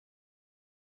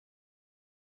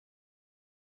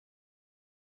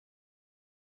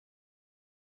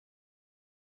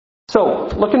So,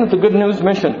 looking at the Good News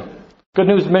Mission. Good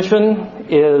News Mission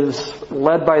is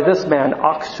led by this man,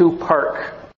 Ock Soo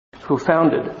Park, who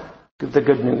founded the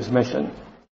Good News Mission.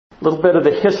 A little bit of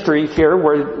the history here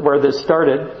where this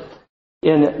started.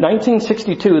 In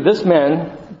 1962, this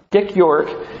man, Dick York,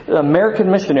 an American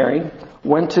missionary,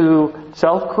 went to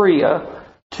South Korea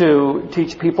to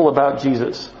teach people about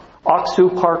Jesus. Ock Soo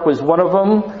Park was one of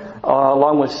them,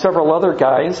 along with several other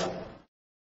guys.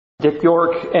 Dick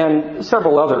York and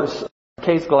several others.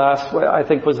 Case Glass, I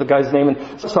think, was the guy's name,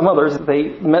 and some others. They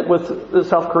met with the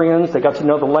South Koreans. They got to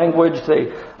know the language.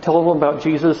 They told them about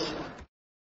Jesus.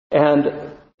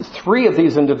 And 3 of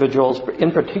these individuals,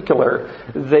 in particular,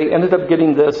 they ended up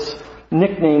getting this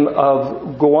nickname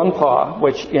of Gondwe,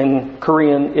 which in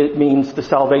Korean it means the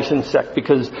salvation sect,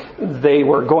 because they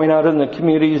were going out in the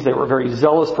communities, they were very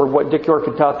zealous for what Dick York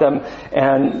had taught them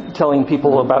and telling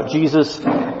people about Jesus.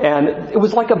 And it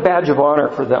was like a badge of honor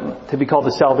for them to be called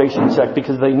the salvation sect,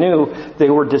 because they knew they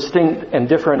were distinct and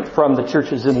different from the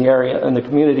churches in the area and the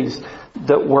communities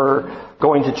that were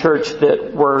going to church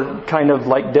that were kind of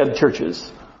like dead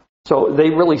churches. So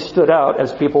they really stood out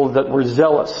as people that were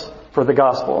zealous for the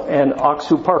gospel. And Ock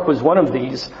Soo Park was one of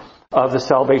these, of the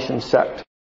salvation sect.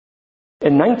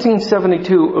 In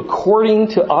 1972, according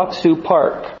to Ock Soo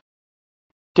Park,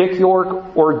 Dick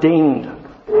York ordained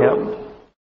him.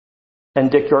 And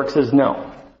Dick York says,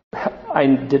 no, I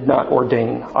did not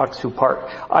ordain Ock Soo Park.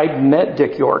 I met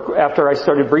Dick York after I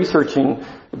started researching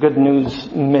the Good News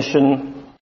Mission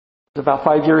about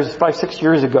 6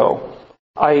 years ago.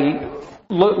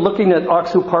 Looking at Ock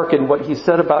Soo Park and what he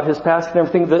said about his past and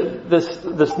everything,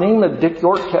 this name of Dick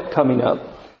York kept coming up.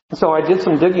 And so I did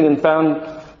some digging and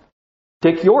found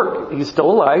Dick York. He's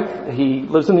still alive. He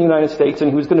lives in the United States, and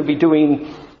he was going to be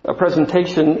doing a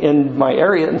presentation in my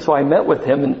area. And so I met with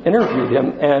him and interviewed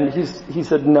him, and he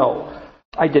said, no,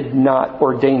 I did not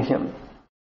ordain him.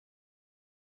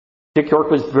 Dick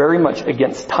York was very much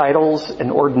against titles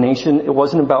and ordination. It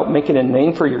wasn't about making a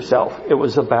name for yourself. It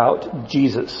was about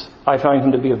Jesus. I find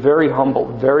him to be a very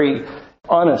humble, very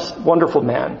honest, wonderful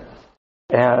man.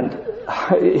 And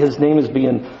his name is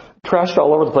being trashed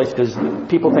all over the place because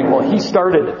people think, well, he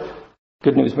started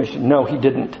Good News Mission. No, he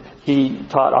didn't. He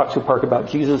taught Ock Soo Park about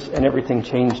Jesus, and everything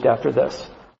changed after this.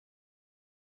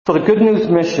 So the Good News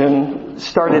Mission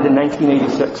started in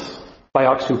 1986 by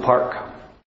Ock Soo Park.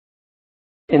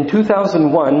 In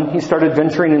 2001, he started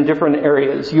venturing in different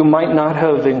areas. You might not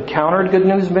have encountered Good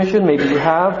News Mission, maybe you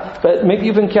have, but maybe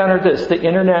you've encountered this, the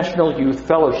International Youth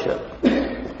Fellowship,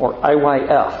 or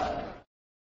IYF.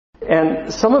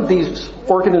 And some of these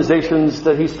organizations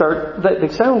that they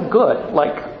sound good,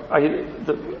 like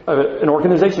an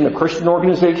organization, a Christian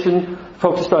organization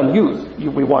focused on youth.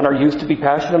 We want our youth to be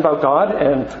passionate about God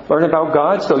and learn about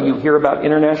God, so you hear about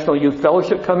International Youth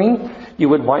Fellowship coming. You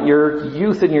would want your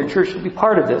youth in your church to be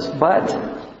part of this. But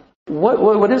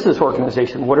what is this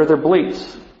organization? What are their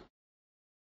beliefs?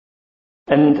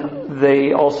 And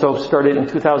they also started in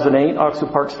 2008. Ock Soo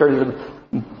Park started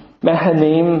a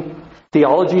Mahanaim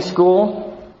Theology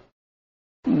School.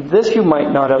 This you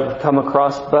might not have come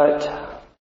across, but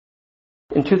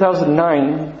in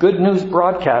 2009, Good News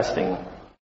Broadcasting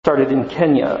started in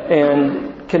Kenya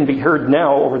and can be heard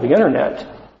now over the internet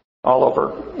all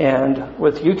over, and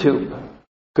with YouTube,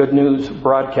 Good News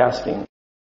Broadcasting.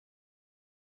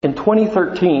 In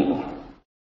 2013,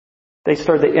 they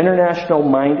started the International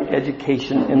Mind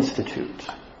Education Institute.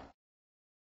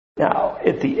 Now,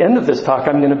 at the end of this talk,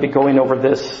 I'm going to be going over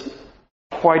this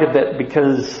quite a bit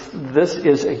because this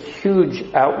is a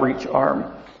huge outreach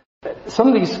arm. Some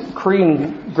of these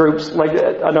Korean groups, like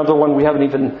another one we haven't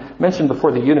even mentioned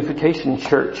before, the Unification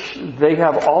Church, they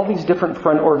have all these different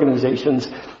front organizations,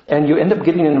 and you end up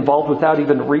getting involved without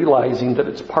even realizing that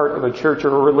it's part of a church or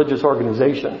a religious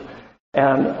organization.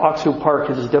 And Ock Soo Park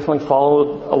has definitely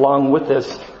followed along with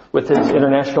this, with his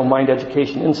International Mind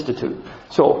Education Institute.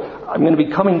 So I'm going to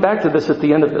be coming back to this at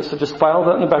the end of this, so just file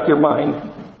that in the back of your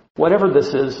mind. Whatever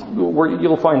this is,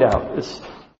 you'll find out. It's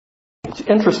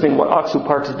interesting what Ock Soo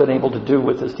Park has been able to do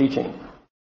with his teaching.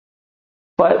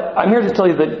 But I'm here to tell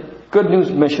you that Good News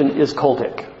Mission is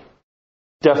cultic.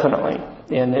 Definitely.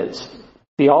 In its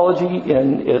theology,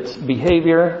 in its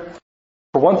behavior.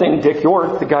 For one thing, Dick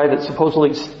York, the guy that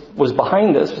supposedly was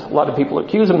behind this, a lot of people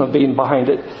accuse him of being behind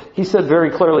it, he said very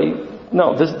clearly,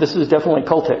 no, this is definitely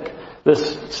cultic.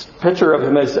 This picture of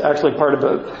him is actually part of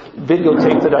a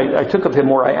videotape that I took of him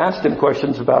where I asked him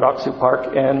questions about Ock Soo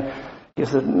Park, and he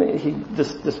said,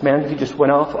 this man, he just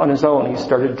went off on his own. He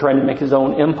started trying to make his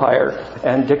own empire.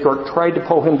 And Dick York tried to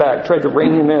pull him back, tried to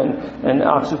rein him in, and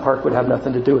Ock Soo Park would have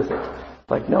nothing to do with it.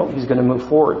 Like, no, he's going to move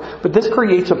forward. But this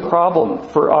creates a problem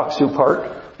for Ock Soo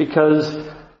Park because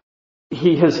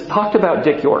he has talked about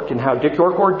Dick York and how Dick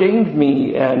York ordained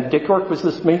me, and Dick York was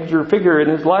this major figure in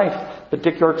his life. But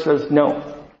Dick York says,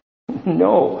 no,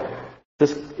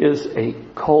 this is a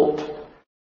cult.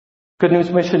 Good News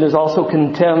Mission is also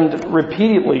condemned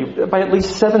repeatedly by at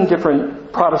least 7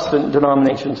 different Protestant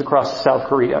denominations across South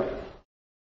Korea.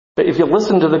 But if you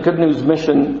listen to the Good News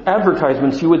Mission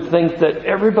advertisements, you would think that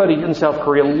everybody in South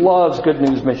Korea loves Good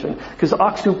News Mission, because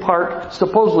Ock Soo Park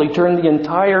supposedly turned the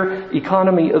entire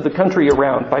economy of the country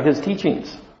around by his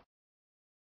teachings.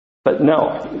 But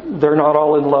no, they're not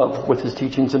all in love with his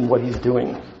teachings and what he's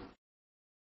doing.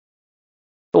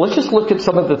 But let's just look at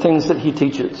some of the things that he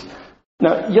teaches.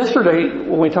 Now, yesterday,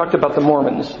 when we talked about the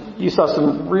Mormons, you saw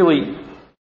some really,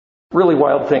 really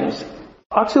wild things.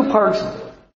 Ock Soo Park's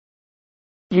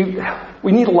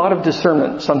we need a lot of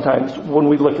discernment sometimes when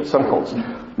we look at some cults.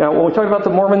 Now, when we talk about the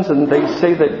Mormons and they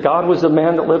say that God was a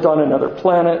man that lived on another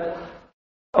planet,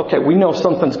 okay, we know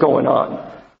something's going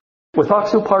on. With Ock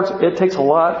Soo Park, it takes a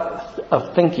lot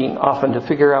of thinking often to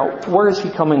figure out where is he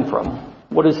coming from?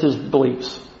 What is his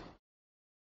beliefs?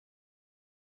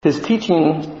 His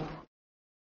teaching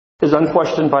is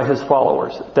unquestioned by his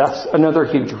followers. That's another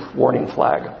huge warning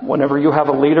flag. Whenever you have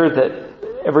a leader that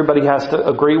everybody has to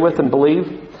agree with and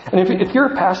believe. And if you're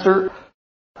a pastor,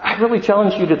 I really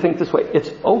challenge you to think this way.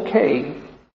 It's okay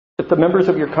if the members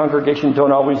of your congregation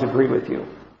don't always agree with you.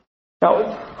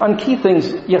 Now, on key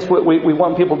things, yes, we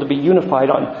want people to be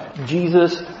unified on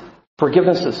Jesus,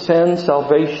 forgiveness of sin,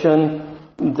 salvation,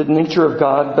 the nature of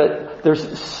God, but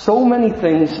there's so many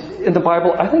things in the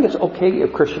Bible. I think it's okay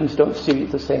if Christians don't see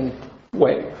it the same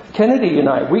way. Kennedy and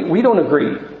I, we don't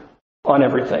agree on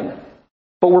everything.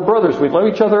 But we're brothers. We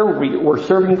love each other. We're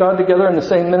serving God together in the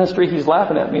same ministry. He's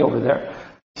laughing at me over there.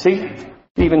 See?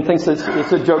 He even thinks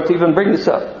it's a joke to even bring this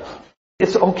up.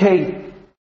 It's okay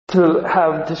to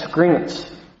have disagreements.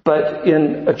 But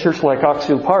in a church like Ock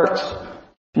Soo Park's,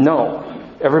 no.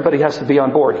 Everybody has to be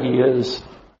on board. He is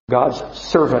God's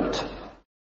servant,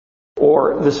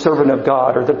 or the servant of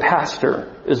God, or the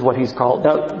pastor is what he's called.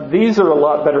 Now, these are a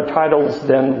lot better titles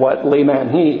than what layman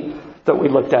he that we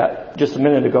looked at just a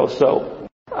minute ago. So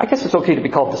I guess it's okay to be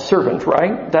called the servant,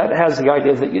 right? That has the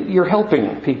idea that you're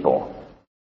helping people.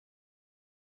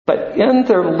 But in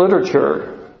their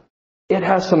literature, it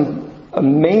has some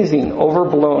amazing,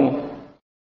 overblown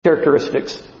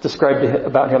characteristics described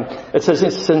about him. It says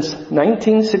since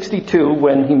 1962,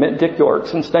 when he met Dick York,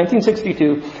 since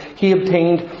 1962, he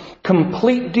obtained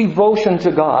complete devotion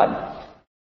to God.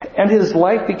 And his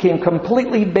life became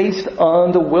completely based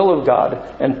on the will of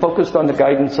God and focused on the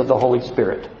guidance of the Holy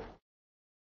Spirit.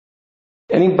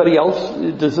 Anybody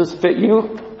else? Does this fit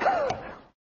you?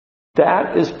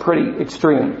 That is pretty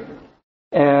extreme.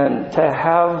 And to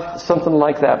have something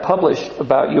like that published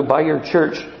about you by your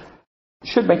church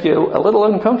should make you a little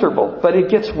uncomfortable. But it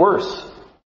gets worse.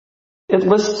 It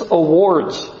lists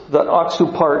awards that Ock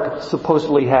Soo Park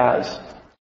supposedly has.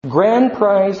 Grand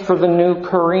Prize for the New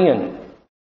Korean.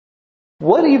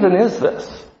 What even is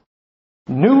this?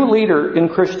 New Leader in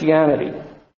Christianity.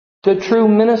 The True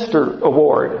Minister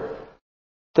Award.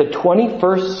 The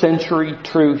 21st Century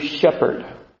True Shepherd.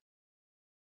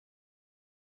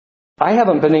 I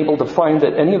haven't been able to find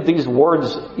that any of these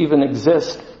words even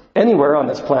exist anywhere on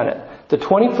this planet. The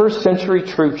 21st Century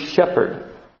True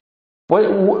Shepherd.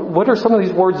 What are some of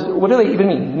these words? What do they even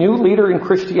mean? New Leader in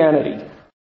Christianity.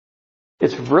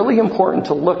 It's really important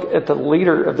to look at the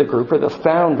leader of the group or the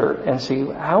founder and see,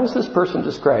 how is this person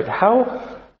described?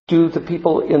 How do the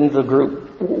people in the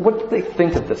group, what do they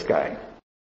think of this guy?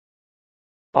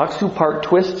 Ock Soo Park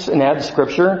twists and adds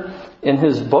scripture in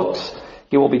his books.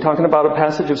 He will be talking about a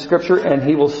passage of scripture and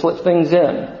he will slip things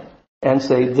in and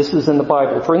say, this is in the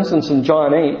Bible. For instance, in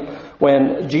John 8,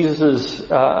 when Jesus is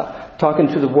talking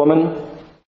to the woman,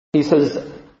 he says,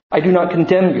 I do not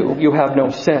condemn you. You have no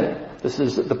sin. This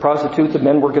is the prostitute. The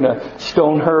men were going to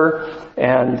stone her.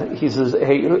 And he says,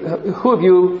 hey, who of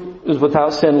you is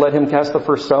without sin? Let him cast the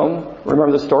first stone.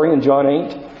 Remember the story in John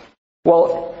 8?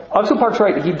 Well, Ock Soo Park's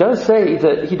right. He does say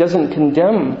that he doesn't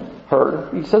condemn her.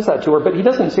 He says that to her, but he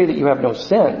doesn't say that you have no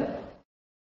sin.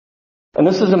 And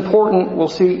this is important. We'll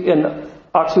see in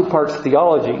Ock Soo Park's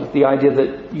theology, the idea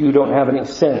that you don't have any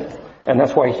sin. And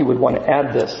that's why he would want to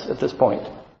add this at this point.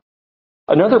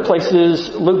 Another place is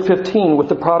Luke 15 with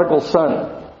the prodigal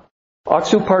son. Ock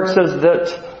Soo Park says that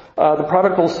the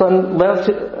prodigal son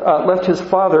left his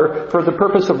father for the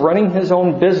purpose of running his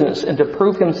own business and to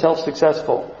prove himself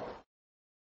successful.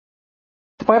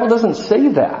 The Bible doesn't say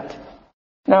that.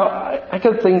 Now, I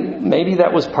could think maybe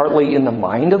that was partly in the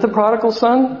mind of the prodigal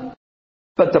son,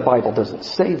 but the Bible doesn't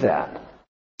say that.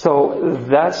 So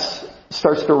that's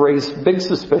starts to raise big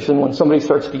suspicion when somebody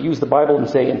starts to use the Bible and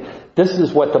saying, this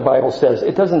is what the Bible says.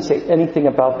 It doesn't say anything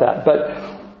about that,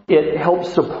 but it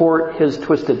helps support his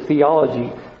twisted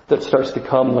theology that starts to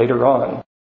come later on.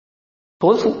 So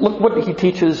let's look what he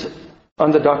teaches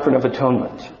on the doctrine of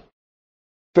atonement.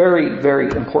 Very, very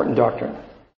important doctrine.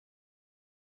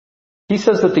 He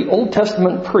says that the Old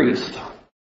Testament priest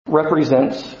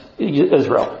represents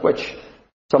Israel, which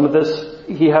some of this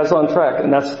he has on track,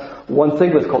 and that's one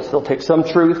thing with cults. They'll take some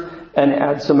truth and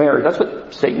add some error. That's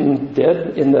what Satan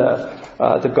did in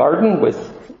the garden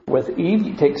with Eve.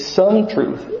 He takes some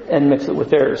truth and mix it with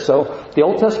theirs. So the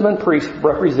Old Testament priest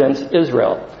represents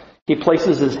Israel. He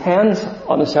places his hands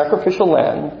on the sacrificial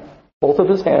lamb, both of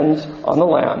his hands on the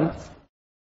lamb,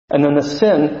 and then the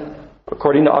sin,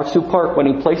 according to Ock Soo Park, when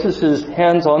he places his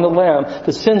hands on the lamb,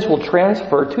 the sins will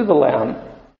transfer to the lamb.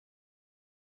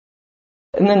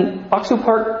 And then Ock Soo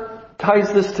Park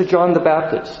ties this to John the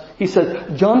Baptist. He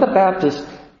says, John the Baptist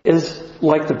is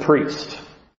like the priest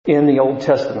in the Old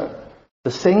Testament.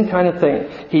 The same kind of thing.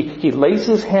 He lays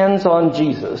his hands on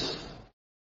Jesus.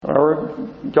 Or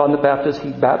John the Baptist,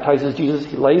 he baptizes Jesus.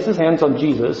 He lays his hands on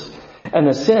Jesus. And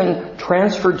the sin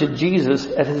transferred to Jesus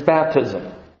at his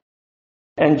baptism.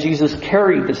 And Jesus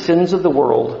carried the sins of the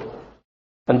world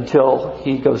until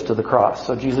he goes to the cross.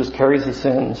 So Jesus carries the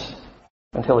sins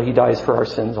until he dies for our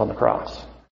sins on the cross.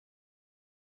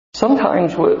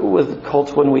 Sometimes with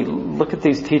cults, when we look at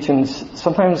these teachings,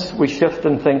 sometimes we shift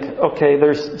and think, okay,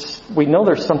 we know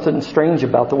there's something strange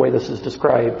about the way this is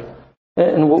described.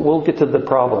 And we'll get to the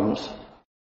problems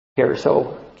here.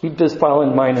 So keep this file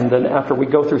in mind, and then after we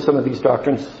go through some of these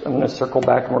doctrines, I'm going to circle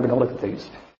back and we're going to look at these.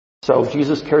 So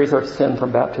Jesus carries our sin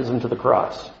from baptism to the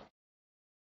cross.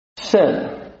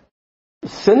 Sin.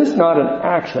 Sin is not an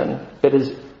action. It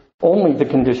is only the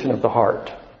condition of the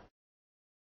heart.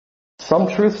 Some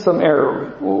truth, some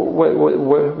error.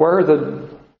 Where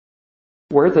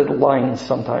are the lines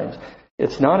sometimes?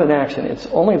 It's not an action. It's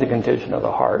only the condition of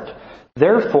the heart.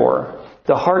 Therefore,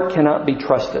 the heart cannot be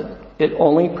trusted. It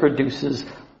only produces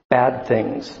bad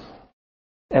things.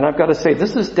 And I've got to say,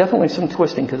 this is definitely some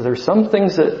twisting, because there's some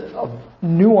things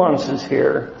nuances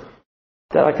here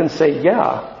that I can say,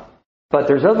 yeah, but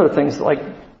there's other things like,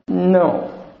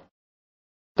 no.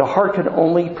 The heart can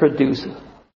only produce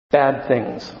bad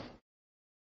things.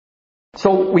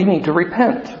 So we need to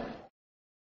repent.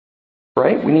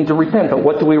 Right? We need to repent. But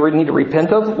what do we need to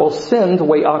repent of? Well, sin, the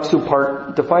way Ock Soo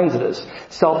Park defines it is,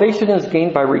 salvation is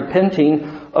gained by repenting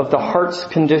of the heart's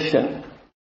condition.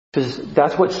 Because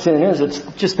that's what sin is. It's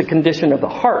just the condition of the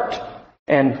heart.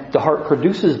 And the heart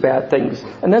produces bad things.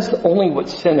 And that's only what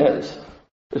sin is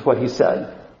what he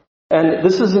said. And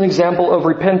this is an example of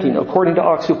repenting. According to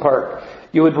Ock Soo Park,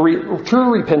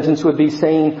 true repentance would be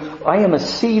saying, I am a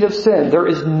seed of sin. There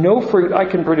is no fruit I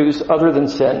can produce other than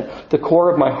sin. The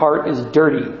core of my heart is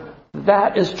dirty.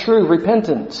 That is true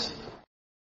repentance.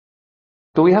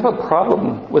 Do we have a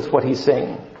problem with what he's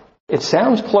saying? It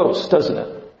sounds close, doesn't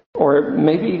it? Or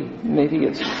maybe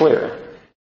it's clear.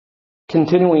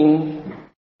 Continuing,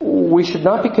 we should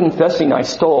not be confessing I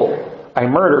stole, I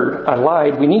murdered, I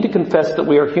lied. We need to confess that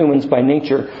we are humans by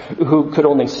nature who could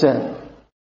only sin.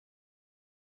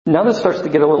 Now this starts to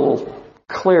get a little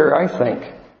clearer, I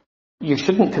think. You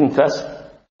shouldn't confess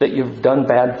that you've done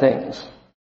bad things.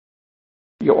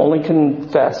 You only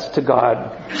confess to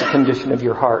God the condition of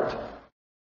your heart.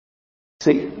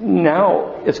 See,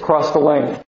 now it's crossed the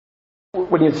line.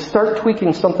 When you start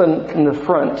tweaking something in the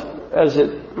front, as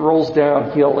it rolls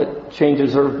downhill, it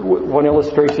changes. Or one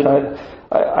illustration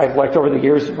I've liked over the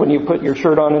years, when you put your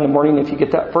shirt on in the morning, if you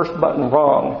get that first button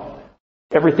wrong,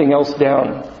 everything else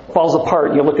down falls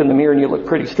apart, and you look in the mirror and you look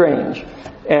pretty strange.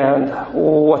 And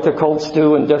what the cults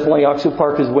do, and definitely Ock Soo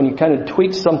Park, is when you kind of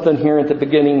tweak something here at the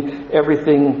beginning,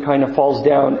 everything kind of falls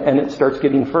down and it starts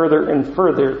getting further and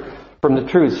further from the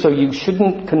truth. So you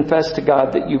shouldn't confess to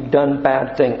God that you've done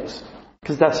bad things,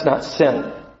 because that's not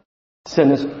sin.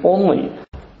 Sin is only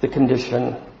the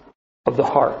condition of the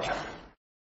heart.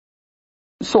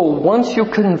 So once you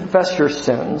confess your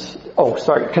sins,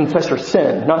 confess your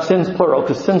sin, not sins plural,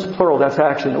 because sins plural, that's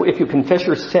action. If you confess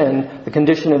your sin, the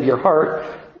condition of your heart,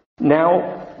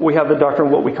 now we have the doctrine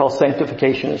of what we call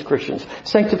sanctification as Christians.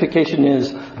 Sanctification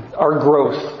is our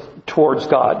growth towards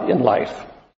God in life.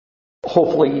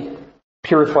 Hopefully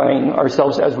purifying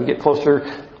ourselves as we get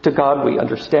closer to God, we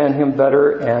understand Him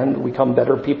better, and we become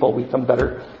better people, we become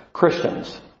better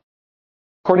Christians.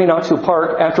 According to Ock Soo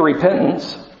Park, after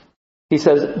repentance, he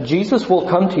says, Jesus will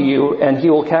come to you and He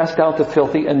will cast out the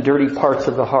filthy and dirty parts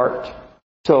of the heart.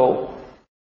 So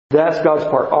that's God's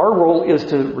part. Our role is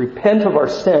to repent of our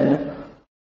sin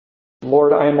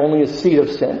Lord, I am only a seed of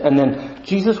sin. And then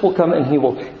Jesus will come and he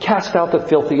will cast out the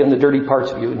filthy and the dirty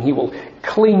parts of you, and he will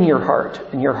clean your heart,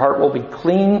 and your heart will be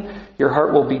clean, your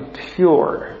heart will be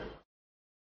pure.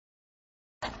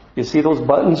 You see those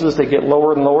buttons as they get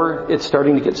lower and lower? It's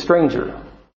starting to get stranger,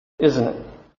 isn't it?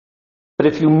 But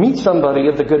if you meet somebody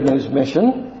of the Good News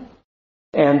Mission,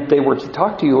 and they were to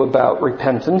talk to you about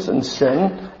repentance and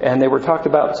sin, and they were talked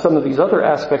about some of these other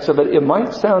aspects of it, it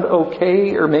might sound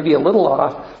okay or maybe a little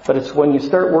off, but it's when you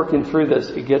start working through this,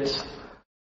 it gets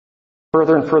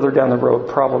further and further down the road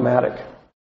problematic.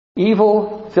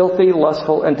 Evil, filthy,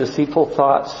 lustful, and deceitful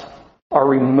thoughts are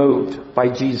removed by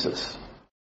Jesus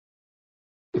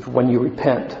when you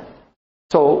repent.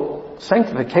 So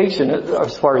sanctification,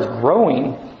 as far as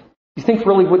growing, you think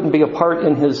really wouldn't be a part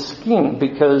in his scheme,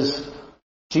 because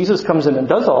Jesus comes in and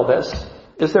does all this.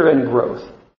 Is there any growth?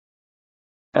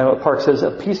 And what Park says,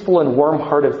 a peaceful and warm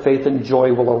heart of faith and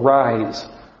joy will arise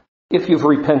if you've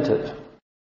repented.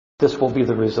 This will be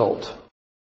the result.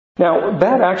 Now,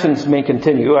 bad actions may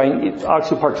continue. Ock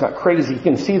Soo Park's not crazy. You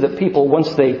can see that people,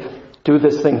 once they do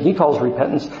this thing he calls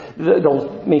repentance, they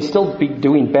may still be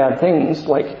doing bad things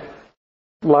like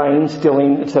lying,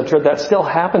 stealing, etc. That still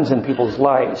happens in people's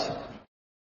lives.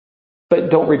 But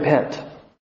don't repent.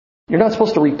 You're not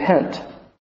supposed to repent,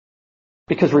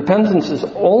 because repentance is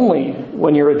only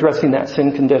when you're addressing that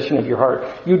sin condition of your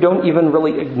heart. You don't even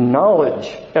really acknowledge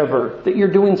ever that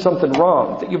you're doing something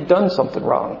wrong, that you've done something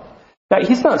wrong. Now,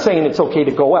 he's not saying it's okay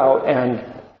to go out and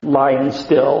lie and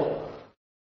steal.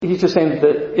 He's just saying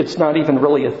that it's not even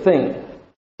really a thing.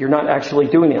 You're not actually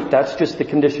doing it. That's just the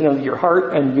condition of your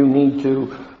heart, and you need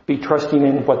to be trusting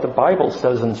in what the Bible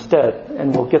says instead,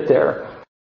 and we'll get there.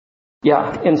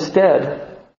 Yeah, instead,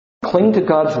 cling to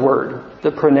God's word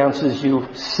that pronounces you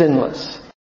sinless.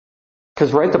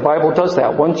 Because, right, the Bible does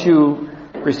that. Once you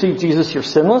receive Jesus, you're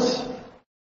sinless?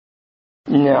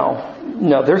 No,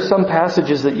 there's some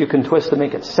passages that you can twist to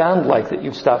make it sound like that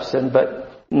you've stopped sin,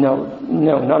 but no,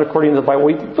 not according to the Bible.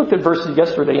 We looked at verses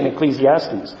yesterday in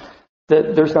Ecclesiastes,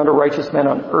 that there's not a righteous man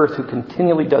on earth who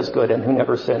continually does good and who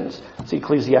never sins. It's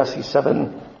Ecclesiastes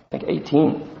 7,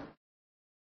 18.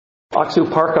 Ock Soo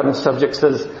Park on the subject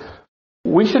says,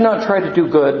 we should not try to do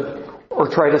good or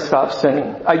try to stop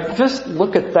sinning. I just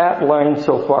look at that line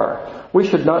so far. We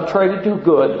should not try to do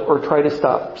good or try to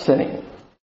stop sinning.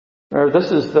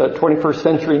 This is the 21st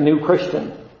century new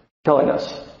Christian telling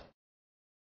us.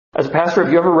 As a pastor,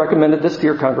 have you ever recommended this to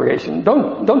your congregation?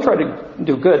 Don't try to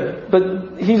do good,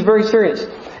 but he's very serious.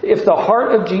 If the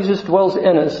heart of Jesus dwells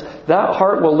in us, that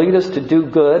heart will lead us to do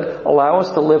good, allow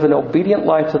us to live an obedient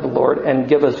life to the Lord, and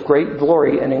give us great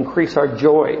glory and increase our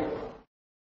joy.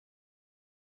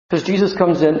 Because Jesus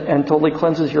comes in and totally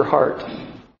cleanses your heart,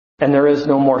 and there is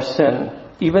no more sin.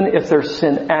 Even if there's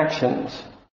sin actions,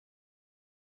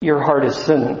 your heart is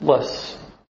sinless.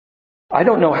 I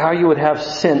don't know how you would have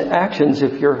sin actions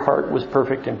if your heart was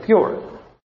perfect and pure.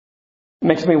 It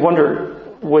makes me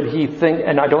wonder, would he think,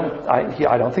 and I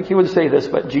don't think he would say this,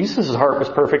 but Jesus' heart was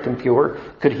perfect and pure.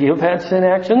 Could he have had sin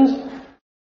actions?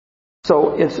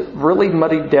 So it's really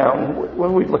muddied down.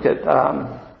 When we look at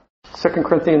 2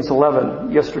 Corinthians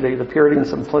 11 yesterday, the purity and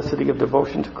simplicity of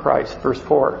devotion to Christ, verse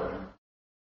 4.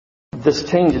 This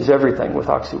changes everything with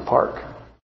Ock Soo Park.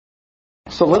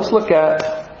 So let's look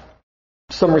at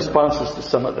some responses to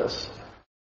some of this.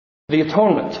 The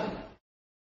atonement.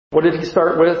 What did he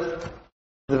start with?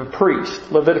 The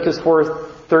priest. Leviticus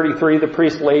 4:33, the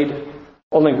priest laid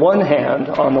only one hand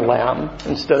on the lamb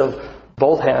instead of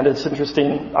both hands. It's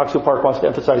interesting, Ock Soo Park wants to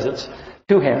emphasize it's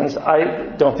two hands.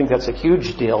 I don't think that's a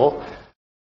huge deal.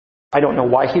 I don't know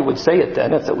why he would say it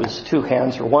then if it was two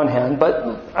hands or one hand, but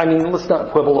let's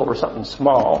not quibble over something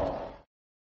small.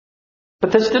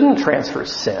 But this didn't transfer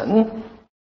sin.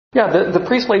 Yeah, the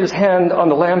priest laid his hand on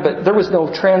the lamb, but there was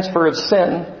no transfer of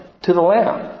sin to the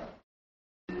lamb.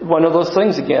 One of those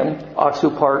things again, Ock Soo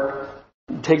Park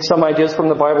takes some ideas from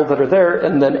the Bible that are there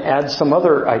and then adds some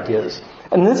other ideas.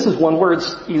 And this is one where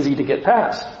it's easy to get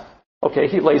past. Okay,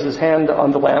 he lays his hand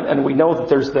on the lamb, and we know that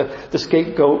there's the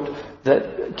scapegoat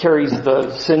that carries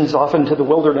the sins off into the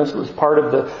wilderness. It was part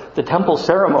of the temple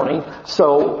ceremony.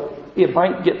 So it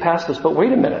might get past this, but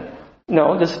wait a minute.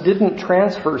 No, this didn't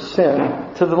transfer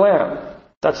sin to the lamb.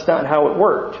 That's not how it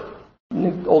worked.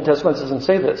 The Old Testament doesn't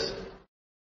say this.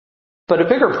 But a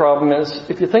bigger problem is,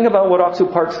 if you think about what Ock Soo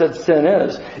Park said sin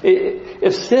is,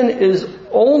 if sin is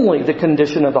only the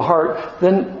condition of the heart,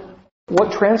 then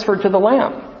what transferred to the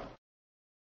lamb?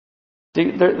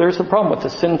 There's the problem with the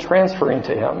sin transferring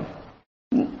to him.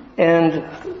 And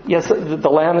yes, the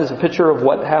lamb is a picture of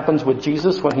what happens with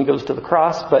Jesus when he goes to the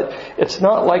cross, but it's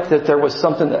not like that there was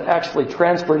something that actually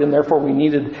transferred and therefore we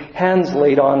needed hands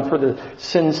laid on for the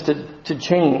sins to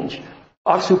change.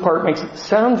 Ock Soo Park makes it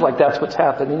sound like that's what's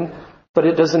happening, but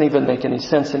it doesn't even make any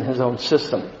sense in his own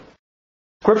system.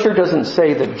 Scripture doesn't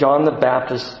say that John the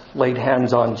Baptist laid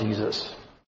hands on Jesus.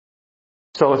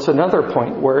 So it's another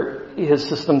point where his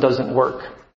system doesn't work.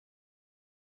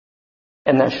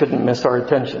 And that shouldn't miss our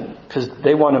attention, because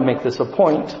they want to make this a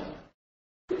point.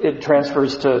 It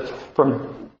transfers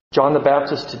from John the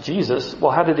Baptist to Jesus.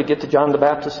 Well, how did it get to John the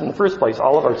Baptist in the first place?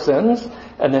 All of our sins?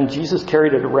 And then Jesus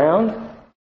carried it around?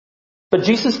 But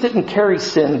Jesus didn't carry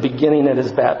sin beginning at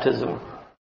his baptism.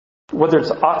 Whether it's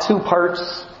Ock Soo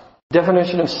Park's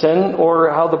definition of sin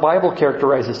or how the Bible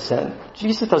characterizes sin,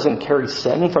 Jesus doesn't carry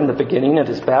sin from the beginning at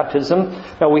his baptism.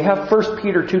 Now we have 1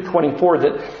 Peter 2:24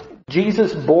 that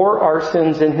Jesus bore our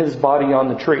sins in his body on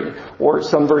the tree, or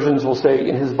some versions will say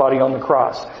in his body on the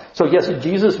cross. So yes,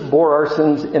 Jesus bore our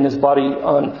sins in his body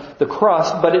on the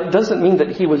cross, but it doesn't mean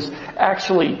that he was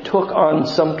actually took on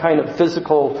some kind of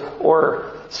physical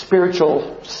or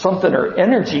spiritual something or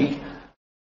energy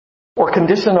or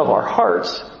condition of our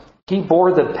hearts. He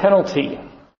bore the penalty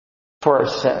for our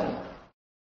sin.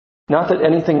 Not that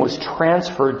anything was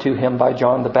transferred to him by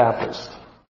John the Baptist.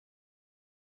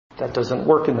 That doesn't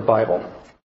work in the Bible.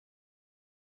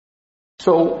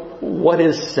 So, what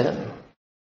is sin,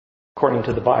 according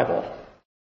to the Bible?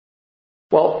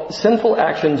 Well, sinful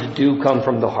actions do come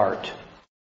from the heart.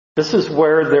 This is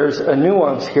where there's a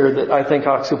nuance here that I think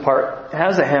Ock Soo Park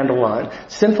has a handle on.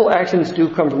 Sinful actions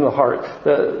do come from the heart.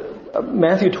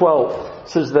 Matthew 12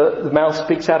 says the mouth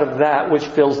speaks out of that which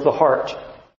fills the heart.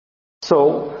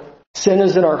 So, sin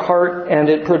is in our heart and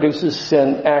it produces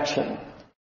sin action.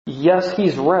 Yes,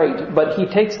 he's right, but he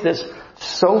takes this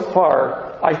so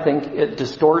far, I think it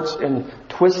distorts and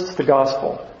twists the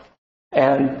gospel.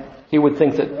 And he would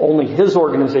think that only his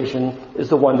organization is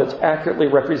the one that's accurately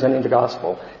representing the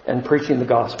gospel and preaching the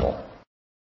gospel.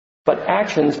 But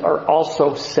actions are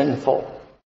also sinful.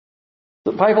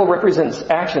 The Bible represents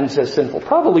actions as sinful,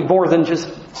 probably more than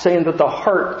just saying that the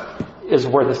heart is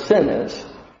where the sin is.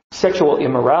 Sexual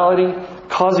immorality,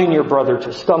 causing your brother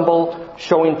to stumble,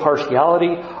 showing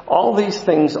partiality, all these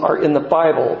things are in the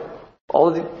Bible, all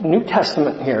of the New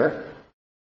Testament here,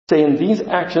 saying these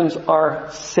actions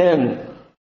are sin.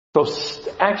 So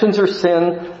actions are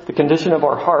sin, the condition of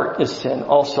our heart is sin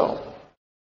also.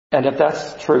 And if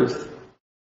that's the truth,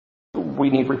 we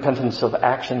need repentance of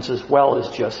actions as well as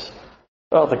just,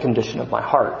 well, the condition of my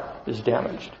heart is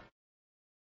damaged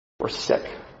or sick,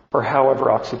 or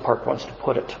however Ock Soo Park wants to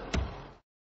put it.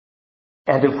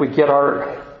 And if we get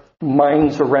our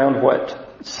minds around what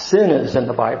sin is in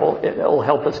the Bible, it'll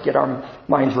help us get our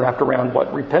minds wrapped around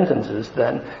what repentance is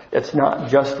then. It's not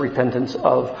just repentance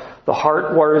of the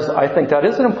heart, whereas I think that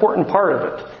is an important part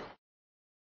of it.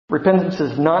 Repentance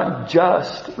is not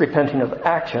just repenting of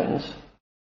actions,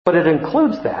 but it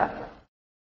includes that.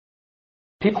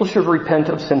 People should repent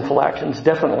of sinful actions,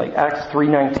 definitely. Acts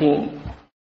 3:19.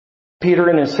 Peter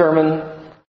in his sermon,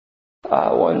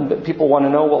 when people want to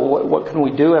know, well, what can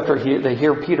we do after they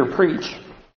hear Peter preach?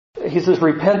 He says,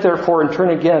 repent therefore and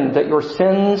turn again, that your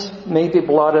sins may be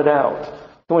blotted out.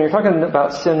 So when you're talking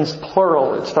about sins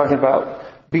plural, it's talking about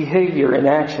behavior in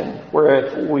action. Where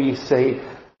if we say,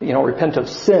 repent of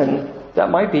sin, that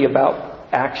might be about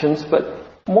actions, but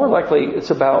more likely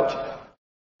it's about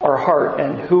our heart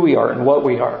and who we are and what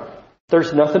we are.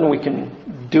 There's nothing we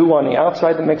can do on the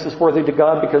outside that makes us worthy to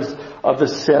God because of the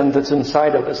sin that's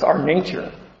inside of us, our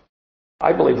nature.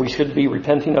 I believe we should be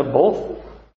repenting of both.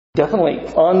 Definitely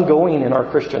ongoing in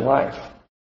our Christian life.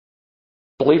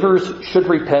 Believers should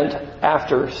repent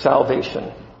after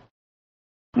salvation.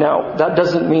 Now, that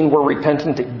doesn't mean we're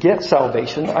repenting to get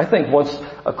salvation. I think once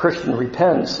a Christian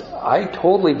repents, I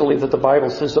totally believe that the Bible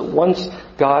says that once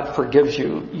God forgives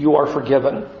you, you are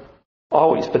forgiven.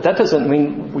 Always. But that doesn't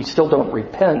mean we still don't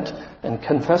repent and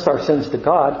confess our sins to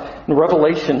God. In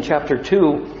Revelation chapter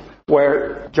 2,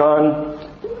 where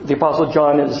the Apostle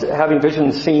John is having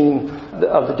visions seen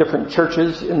of the different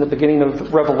churches in the beginning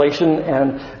of Revelation,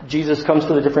 and Jesus comes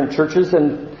to the different churches,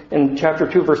 and in chapter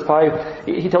 2, verse 5,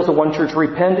 he tells the one church,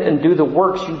 repent and do the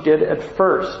works you did at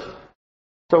first.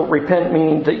 So repent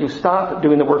meaning that you stop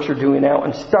doing the works you're doing now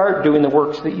and start doing the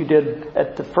works that you did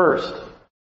at the first.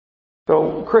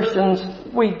 So Christians,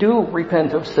 we do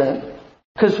repent of sin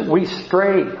because we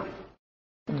stray.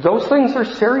 Those things are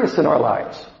serious in our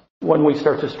lives when we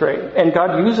start to stray. And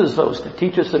God uses those to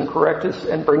teach us and correct us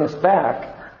and bring us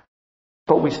back.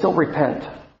 But we still repent.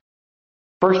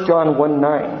 1 John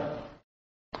 1:9.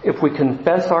 If we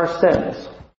confess our sins,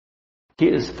 He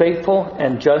is faithful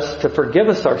and just to forgive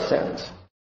us our sins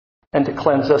and to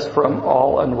cleanse us from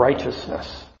all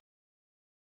unrighteousness.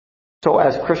 So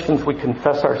as Christians, we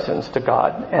confess our sins to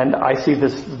God. And I see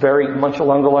this very much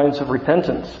along the lines of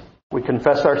repentance. We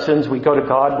confess our sins, we go to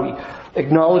God, we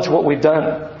acknowledge what we've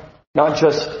done. Not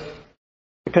just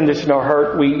the condition of our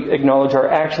heart, we acknowledge our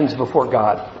actions before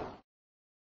God.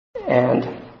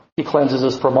 And He cleanses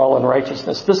us from all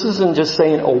unrighteousness. This isn't just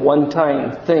saying a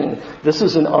one-time thing. This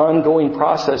is an ongoing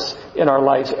process in our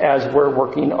lives as we're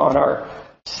working on our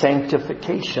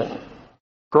sanctification,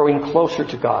 growing closer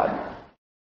to God.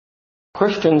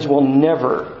 Christians will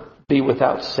never be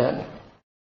without sin.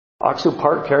 Ock Soo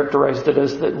Park characterized it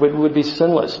as that we would be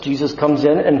sinless. Jesus comes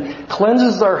in and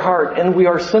cleanses our heart, and we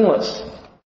are sinless.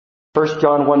 1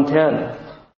 John 1:10,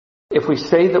 if we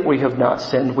say that we have not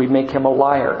sinned, we make Him a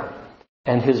liar,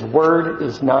 and His word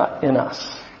is not in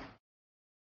us.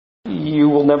 You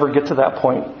will never get to that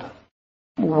point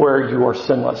where you are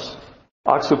sinless.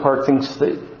 Ock Soo Park thinks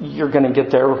that you're going to get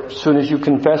there as soon as you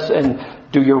confess and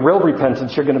do your real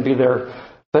repentance, you're going to be there.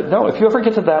 But no, if you ever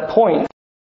get to that point,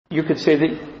 you could say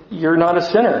that you're not a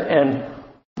sinner. And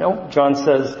no, John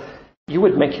says, you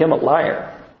would make Him a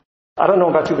liar. I don't know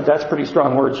about you, but that's pretty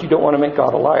strong words. You don't want to make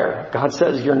God a liar. God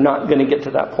says you're not going to get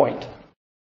to that point.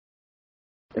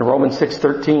 In Romans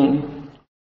 6:13,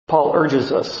 Paul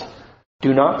urges us,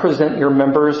 do not present your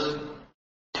members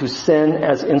to sin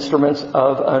as instruments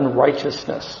of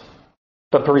unrighteousness,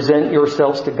 but present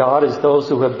yourselves to God as those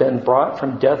who have been brought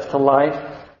from death to life,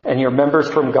 and your members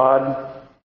from God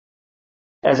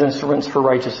as instruments for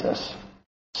righteousness.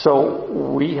 So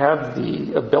we have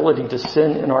the ability to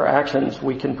sin in our actions.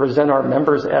 We can present our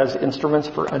members as instruments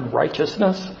for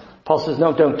unrighteousness. Paul says,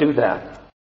 no, don't do that.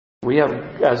 We have,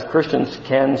 as Christians,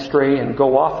 can stray and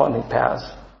go off on the paths.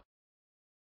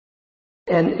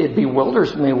 And it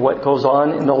bewilders me what goes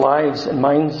on in the lives and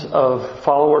minds of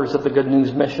followers of the Good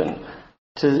News mission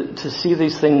to see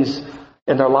these things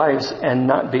in their lives and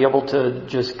not be able to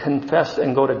just confess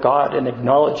and go to God and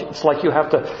acknowledge. It's like you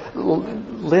have to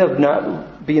live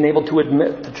not being able to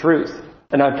admit the truth.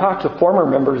 And I've talked to former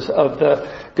members of the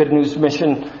Good News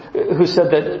mission who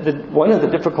said that one of the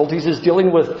difficulties is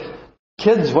dealing with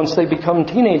kids once they become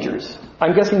teenagers.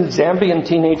 I'm guessing Zambian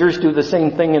teenagers do the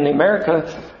same thing in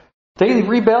America. They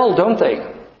rebel, don't they?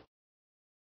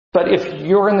 But if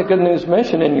you're in the Good News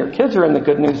mission and your kids are in the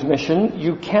Good News mission,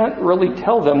 you can't really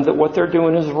tell them that what they're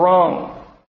doing is wrong.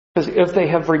 Because if they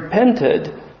have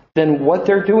repented, then what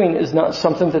they're doing is not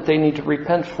something that they need to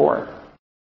repent for.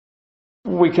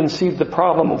 We can see the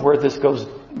problem of where this goes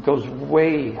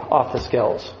way off the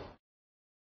scales.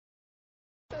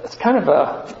 It's kind of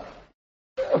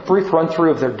a brief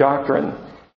run-through of their doctrine.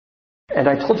 And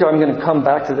I told you I'm going to come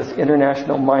back to this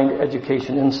International Mind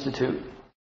Education Institute.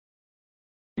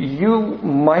 You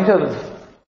might have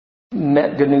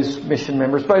met Good News Mission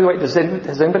members. By the way, has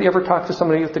anybody ever talked to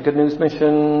somebody at the Good News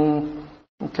Mission?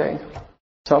 Okay,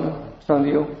 some of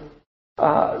you.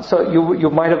 So you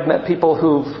might have met people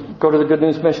who go to the Good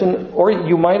News Mission, or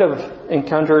you might have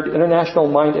encountered International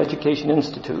Mind Education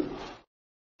Institute.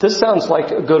 This sounds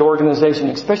like a good organization,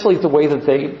 especially the way that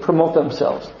they promote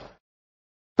themselves.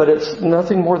 But it's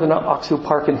nothing more than Ock Soo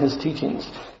Park and his teachings.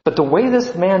 But the way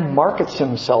this man markets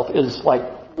himself is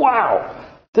like, wow,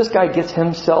 this guy gets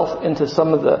himself into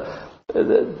some of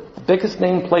the biggest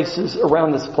name places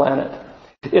around this planet.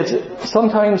 It's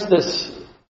sometimes this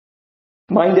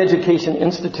Mind Education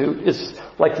Institute is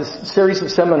like this series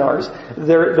of seminars.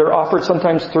 They're offered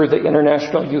sometimes through the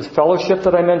International Youth Fellowship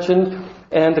that I mentioned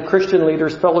and the Christian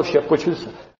Leaders Fellowship, which is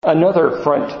another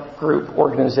front group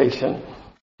organization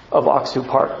of Ock Soo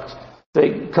Park.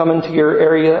 They come into your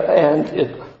area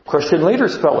and Christian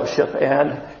Leaders Fellowship,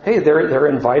 and hey, they're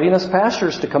inviting us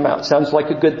pastors to come out. Sounds like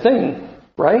a good thing,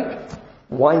 right?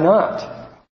 Why not?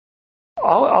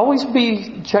 I'll always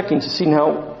be checking to see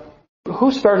now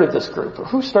who started this group or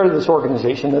who started this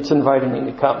organization that's inviting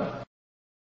me to come.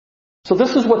 So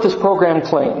this is what this program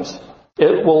claims.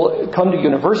 It will come to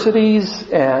universities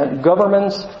and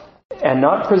governments and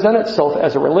not present itself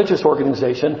as a religious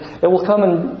organization. It will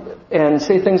come and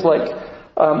say things like,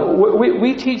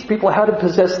 we teach people how to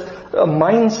possess a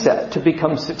mindset to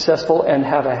become successful and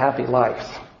have a happy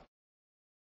life.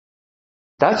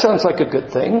 That sounds like a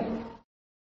good thing.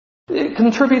 It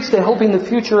contributes to helping the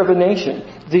future of a nation,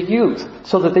 the youth,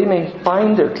 so that they may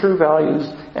find their true values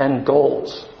and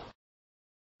goals.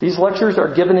 These lectures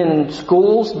are given in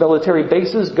schools, military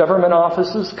bases, government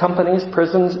offices, companies,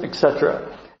 prisons,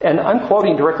 etc. And I'm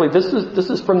quoting directly, this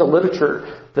is from the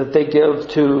literature that they give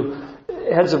to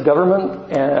heads of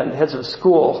government and heads of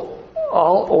school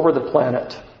all over the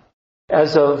planet.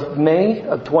 As of May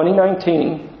of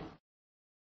 2019,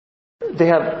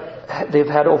 they've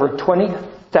had over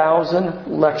 20,000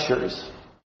 lectures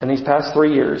in these past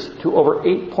 3 years to over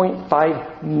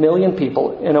 8.5 million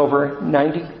people in over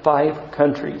 95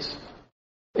 countries.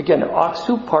 Again, Ock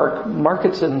Soo Park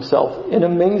markets himself in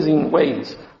amazing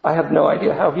ways. I have no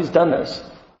idea how he's done this.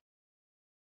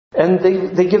 And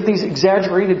they give these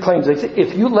exaggerated claims. They say,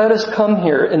 if you let us come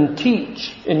here and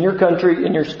teach in your country,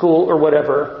 in your school, or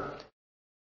whatever,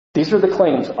 these are the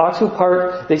claims. Ock Soo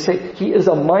Park, they say he is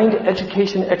a mind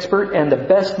education expert and the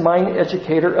best mind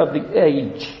educator of the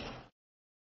age.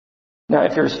 Now,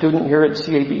 if you're a student here at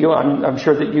CABU, I'm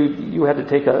sure that you had to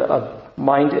take a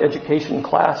mind education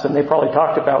class, and they probably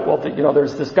talked about, well,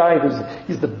 there's this guy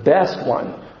he's the best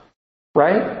one,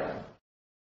 right?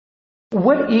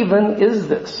 What even is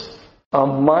this? A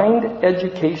mind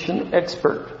education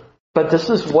expert. But this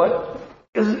is what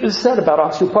is said about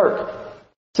Ock Soo Park.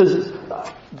 It says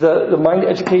the Mind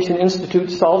Education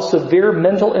Institute solves severe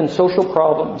mental and social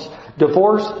problems.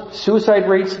 Divorce, suicide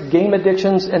rates, game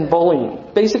addictions, and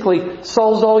bullying. Basically,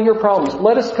 solves all your problems.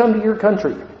 Let us come to your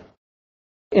country.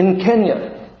 In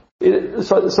Kenya,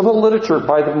 some of the literature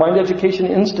by the Mind Education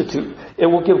Institute, it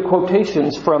will give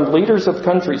quotations from leaders of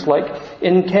countries like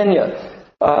in Kenya.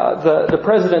 The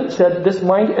president said, this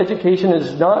mind education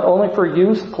is not only for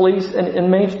youth, police, and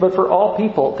inmates, but for all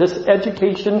people. This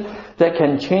education that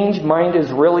can change mind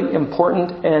is really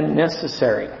important and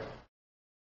necessary.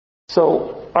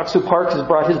 So, Ock Soo Park has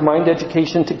brought his mind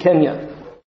education to Kenya.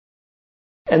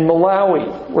 And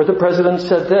Malawi, where the president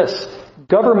said this,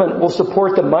 government will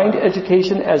support the mind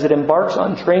education as it embarks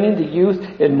on training the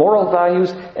youth in moral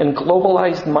values and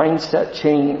globalized mindset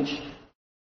change.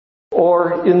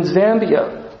 Or in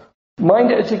Zambia,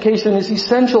 mind education is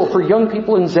essential for young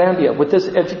people in Zambia. With this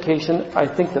education, I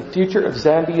think the future of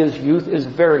Zambia's youth is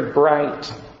very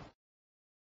bright.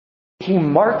 He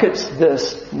markets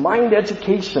this mind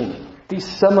education, these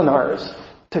seminars,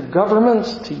 to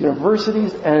governments, to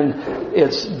universities, and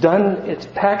it's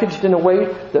packaged in a way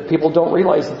that people don't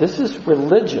realize this is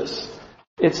religious.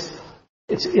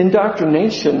 It's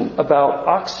indoctrination about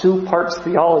Ock Soo Park's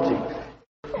theology.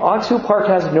 Ock Soo Park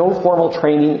has no formal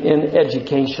training in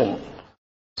education.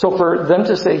 So for them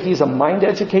to say he's a mind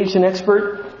education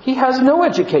expert, he has no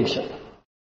education.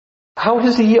 How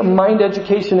is he a mind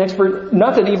education expert?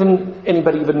 Not that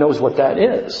anybody even knows what that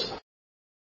is.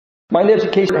 Mind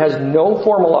education has no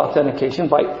formal authentication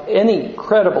by any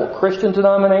credible Christian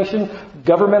denomination,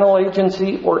 governmental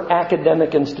agency, or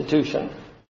academic institution.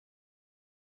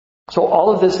 So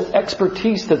all of this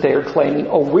expertise that they are claiming,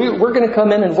 we're going to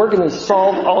come in and we're going to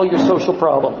solve all your social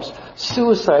problems,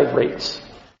 suicide rates,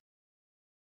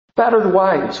 battered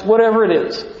wives, whatever it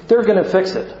is, they're going to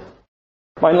fix it.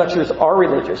 Mind lectures are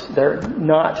religious. They're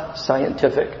not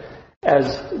scientific,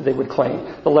 as they would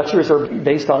claim. The lectures are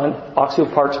based on Ock Soo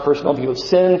Park's personal view of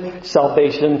sin,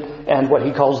 salvation, and what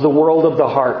he calls the world of the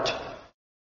heart.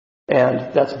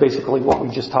 And that's basically what we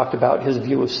just talked about, his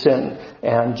view of sin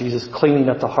and Jesus cleaning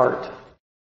up the heart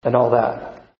and all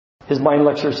that. His mind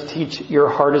lectures teach your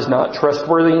heart is not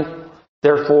trustworthy.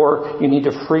 Therefore, you need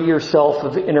to free yourself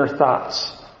of inner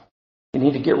thoughts. You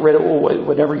need to get rid of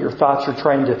whatever your thoughts are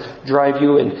trying to drive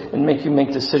you and make you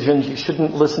make decisions. You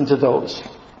shouldn't listen to those.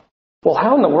 Well,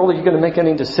 how in the world are you going to make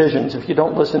any decisions if you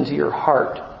don't listen to your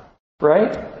heart?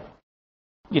 Right?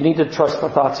 You need to trust the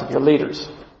thoughts of your leaders.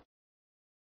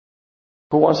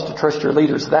 Who wants to trust your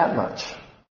leaders that much?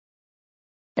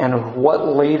 And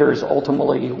what leaders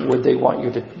ultimately would they want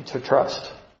you to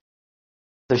trust?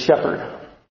 The shepherd,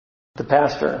 the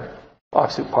pastor,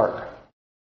 Ock Soo Park.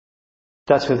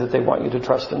 That's who that they want you to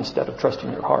trust instead of trusting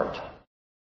your heart.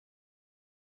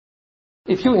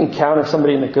 If you encounter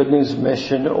somebody in the Good News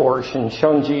Mission or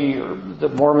Shinshonji or the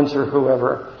Mormons or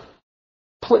whoever,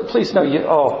 please know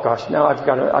now I've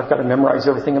got to memorize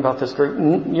everything about this group.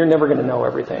 You're never going to know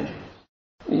everything.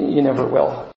 You never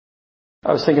will.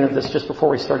 I was thinking of this just before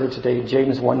we started today,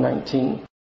 James 1:19.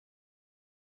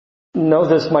 Know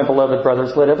this, my beloved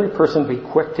brothers, let every person be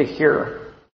quick to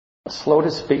hear, slow to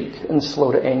speak, and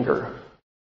slow to anger.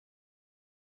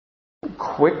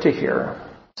 Quick to hear,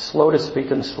 slow to speak,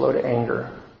 and slow to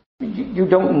anger. You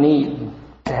don't need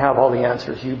to have all the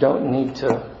answers. You don't need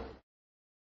to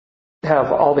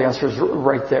have all the answers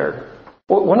right there.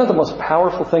 One of the most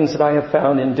powerful things that I have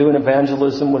found in doing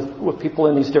evangelism with people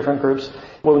in these different groups,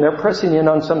 when they're pressing in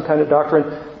on some kind of doctrine,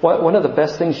 one of the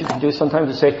best things you can do sometimes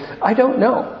is say, I don't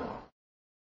know.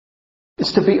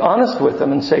 It's to be honest with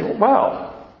them and say,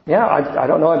 wow, yeah, I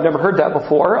don't know, I've never heard that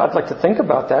before. I'd like to think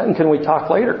about that, and can we talk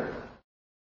later?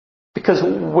 Because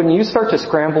when you start to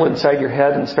scramble inside your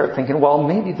head and start thinking, well,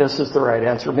 maybe this is the right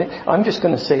answer, I'm just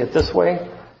going to say it this way,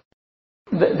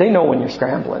 they know when you're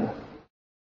scrambling.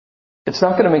 It's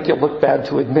not going to make you look bad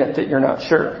to admit that you're not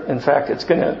sure. In fact,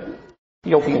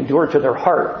 you'll be endured to their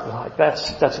heart. Like,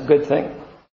 that's a good thing.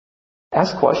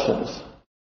 Ask questions.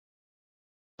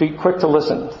 Be quick to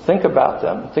listen. Think about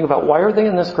them. Think about, why are they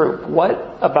in this group?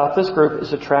 What about this group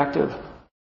is attractive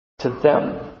to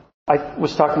them? I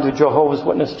was talking to a Jehovah's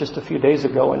Witness just a few days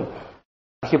ago, and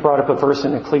he brought up a verse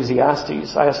in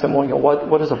Ecclesiastes. I asked him, well,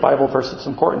 what is a Bible verse that's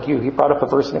important to you? He brought up a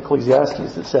verse in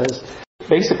Ecclesiastes that says,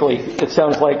 basically, it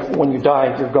sounds like when you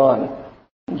die, you're gone.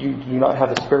 You do not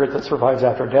have a spirit that survives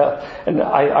after death. And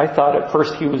I thought at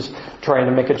first he was trying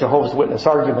to make a Jehovah's Witness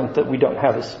argument that we don't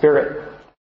have a spirit.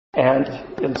 And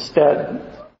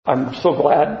instead, I'm so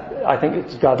glad, I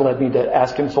think God led me to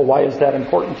ask him, so why is that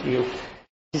important to you?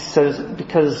 He says,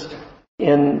 because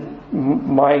in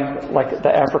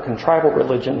the African tribal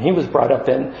religion he was brought up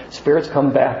in, spirits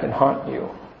come back and haunt you.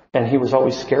 And he was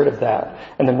always scared of that.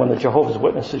 And then when the Jehovah's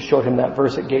Witnesses showed him that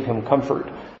verse, it gave him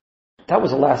comfort. That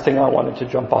was the last thing I wanted to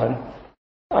jump on.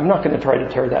 I'm not going to try to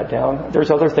tear that down. There's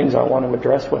other things I want to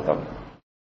address with him.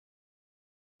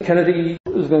 Kennedy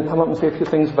is going to come up and say a few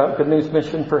things about Good News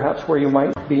Mission, perhaps where you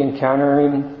might be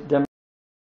encountering them.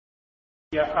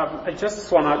 Yeah, I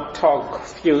just want to talk a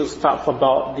few stuff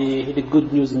about the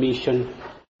Good News Mission.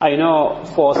 I know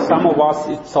for some of us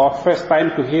it's our first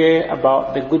time to hear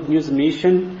about the Good News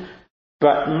Mission,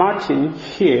 but Martin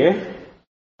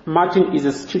is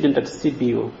a student at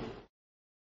CBU.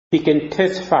 He can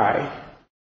testify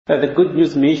that the Good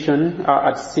News Mission are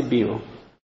at CBU.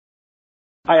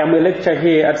 I am a lecturer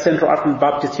here at Central African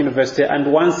Baptist University,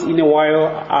 and once in a while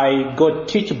I go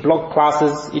teach block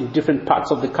classes in different parts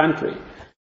of the country.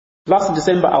 Last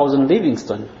December I was in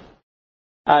Livingston,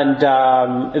 and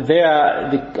there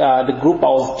the group I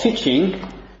was teaching,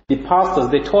 the pastors,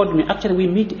 they told me, actually we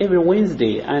meet every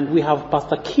Wednesday and we have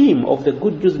Pastor Kim of the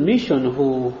Good News Mission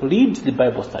who leads the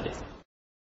Bible studies.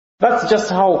 That's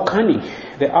just how cunning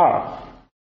they are.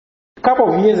 A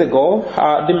couple of years ago,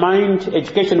 the Mind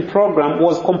Education program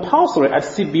was compulsory at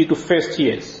CBU to first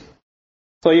years.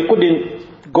 So you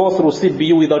couldn't go through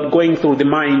CBU without going through the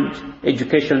Mind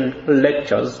Education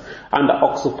lectures under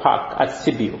Ock Soo Park at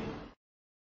CBU.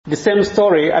 The same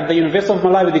story at the University of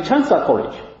Malawi, the Chancellor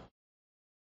College,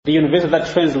 the university that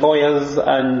trains lawyers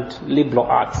and liberal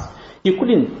arts. You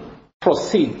couldn't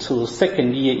proceed to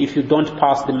second year if you don't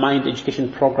pass the Mind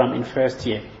Education program in first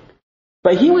year.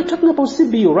 But here we're talking about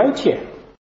CBU right here.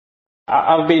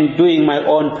 I've been doing my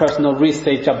own personal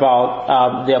research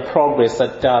about their progress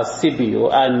at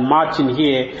CBU, and Martin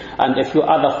here and a few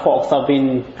other folks have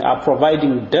been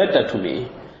providing data to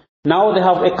me. Now they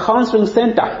have a counseling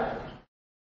center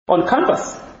on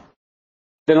campus.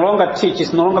 They no longer teach,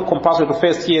 it's no longer compulsory to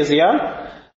first years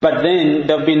here, but then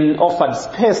they've been offered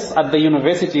space at the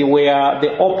university where they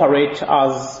operate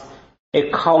as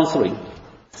a counseling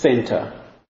center.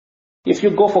 If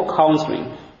you go for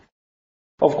counseling,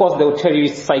 of course they'll tell you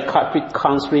it's psychiatric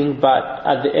counseling, but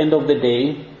at the end of the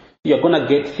day, you're going to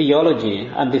get theology,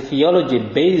 and the theology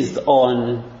based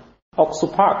on Ock Soo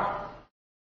Park.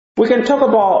 We can talk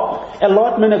about a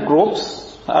lot many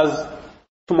groups, as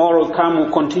tomorrow will come,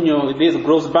 we'll continue with these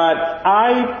groups, but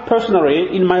I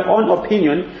personally, in my own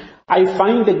opinion, I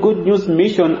find the Good News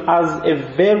Mission as a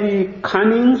very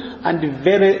cunning and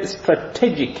very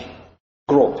strategic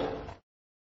group.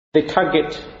 They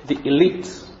target the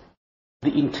elite,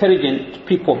 the intelligent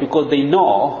people, because they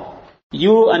know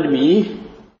you and me,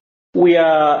 we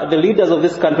are the leaders of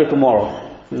this country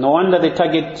tomorrow. No wonder they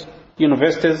target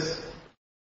universities,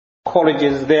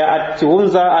 colleges. They are at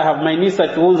Chiunza. I have my niece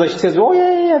at Chiunza. She says, oh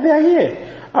yeah, they are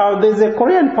here. There's a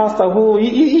Korean pastor who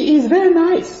he is very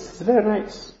nice. He's very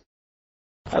nice.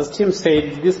 As Tim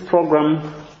said, this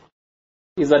program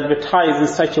is advertised in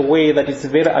such a way that it's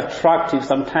very attractive.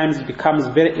 Sometimes it becomes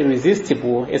very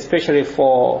irresistible, especially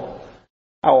for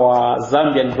our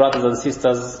Zambian brothers and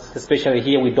sisters, especially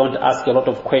here we don't ask a lot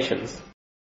of questions.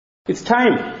 It's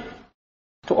time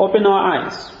to open our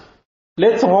eyes.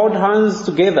 Let's hold hands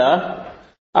together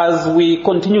as we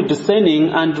continue discerning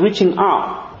and reaching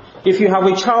out. If you have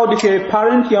a child, if you're a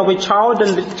parent, you have a child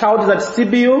and the child is at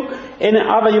CBU, any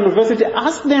other university,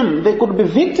 ask them. They could be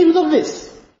victims of this.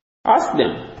 Ask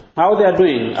them how they are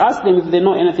doing. Ask them if they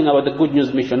know anything about the Good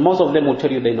News Mission. Most of them will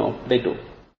tell you they know. They do.